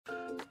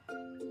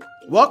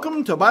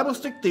Welcome to Bible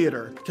Stick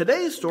Theater.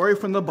 Today's story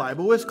from the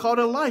Bible is called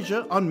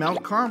Elijah on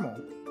Mount Carmel.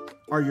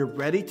 Are you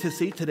ready to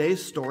see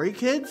today's story,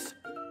 kids?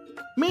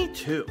 Me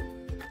too.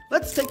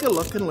 Let's take a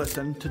look and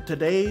listen to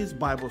today's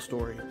Bible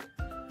story.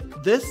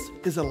 This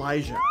is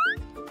Elijah.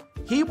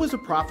 He was a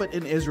prophet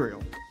in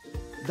Israel.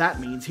 That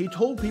means he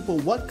told people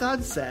what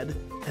God said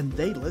and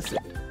they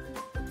listened.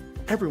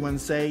 Everyone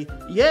say,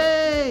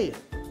 "Yay!"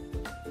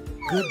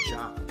 Good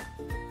job.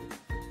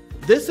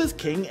 This is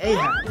King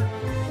Ahab.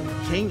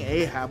 King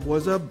Ahab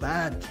was a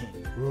bad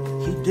king.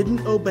 He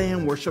didn't obey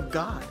and worship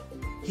God.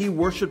 He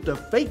worshiped a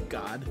fake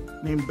god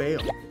named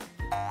Baal.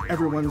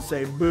 Everyone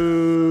say,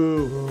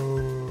 "Boo!"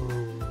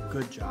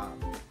 Good job.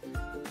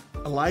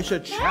 Elisha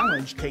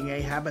challenged King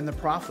Ahab and the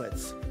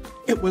prophets.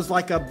 It was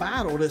like a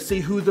battle to see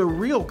who the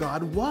real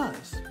God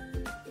was.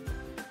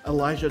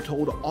 Elijah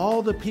told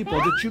all the people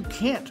that you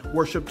can't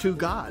worship two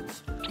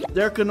gods.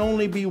 There can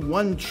only be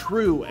one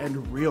true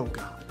and real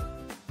God.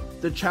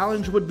 The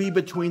challenge would be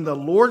between the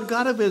Lord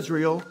God of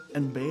Israel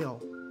and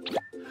Baal.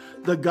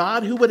 The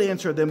God who would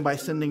answer them by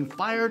sending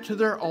fire to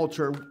their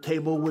altar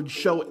table would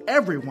show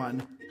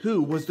everyone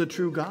who was the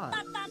true God.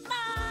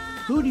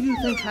 Who do you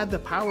think had the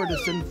power to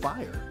send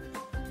fire?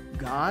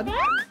 God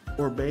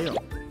or Baal?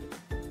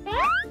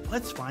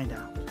 Let's find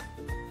out.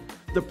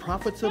 The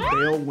prophets of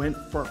Baal went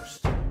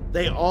first.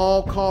 They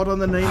all called on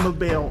the name of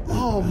Baal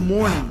all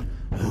morning,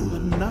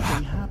 but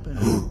nothing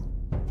happened.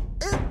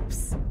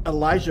 Oops!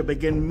 Elijah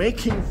began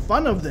making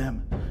fun of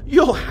them.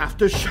 "You'll have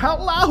to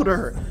shout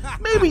louder.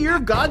 Maybe your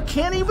God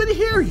can't even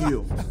hear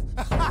you."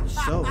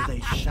 So they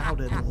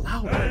shouted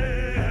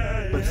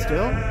louder, but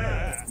still,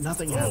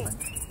 nothing happened.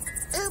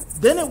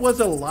 Then it was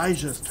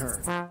Elijah's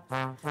turn.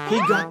 He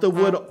got the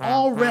wood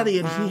all ready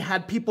and he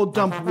had people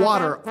dump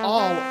water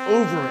all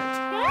over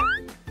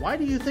it. Why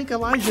do you think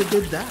Elijah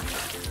did that?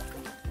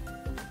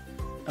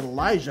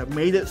 Elijah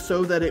made it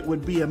so that it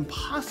would be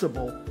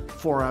impossible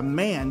for a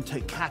man to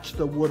catch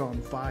the wood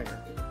on fire.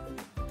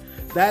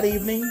 That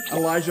evening,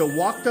 Elijah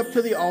walked up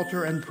to the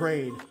altar and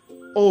prayed,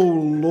 "O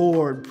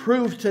Lord,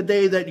 prove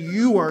today that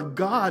you are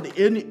God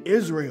in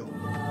Israel."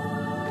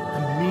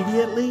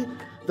 Immediately,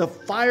 the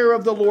fire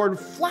of the Lord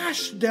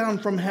flashed down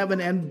from heaven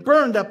and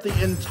burned up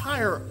the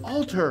entire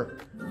altar.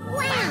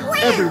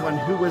 Everyone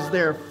who was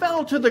there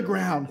fell to the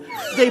ground.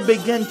 They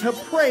began to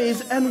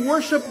praise and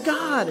worship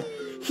God.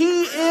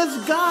 He is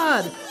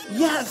God.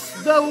 Yes,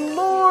 the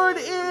Lord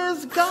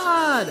is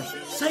God.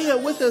 Say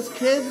it with us,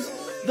 kids.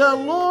 The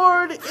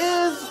Lord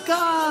is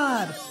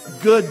God.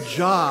 Good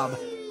job.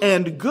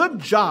 And good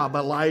job,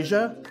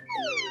 Elijah.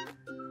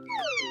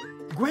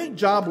 Great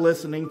job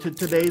listening to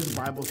today's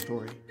Bible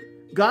story.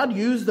 God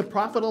used the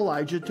prophet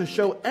Elijah to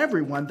show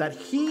everyone that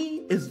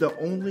he is the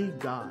only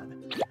God.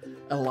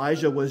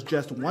 Elijah was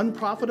just one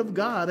prophet of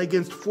God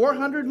against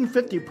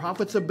 450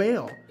 prophets of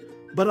Baal.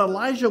 But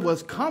Elijah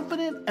was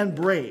confident and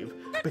brave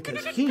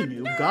because he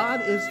knew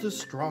God is the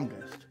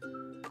strongest.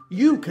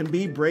 You can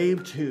be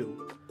brave too.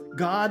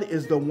 God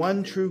is the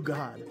one true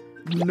God.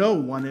 No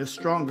one is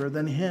stronger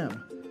than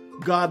him.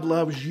 God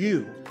loves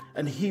you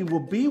and he will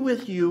be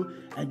with you,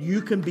 and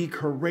you can be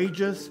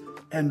courageous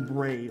and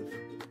brave.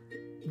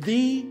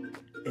 The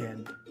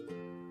end.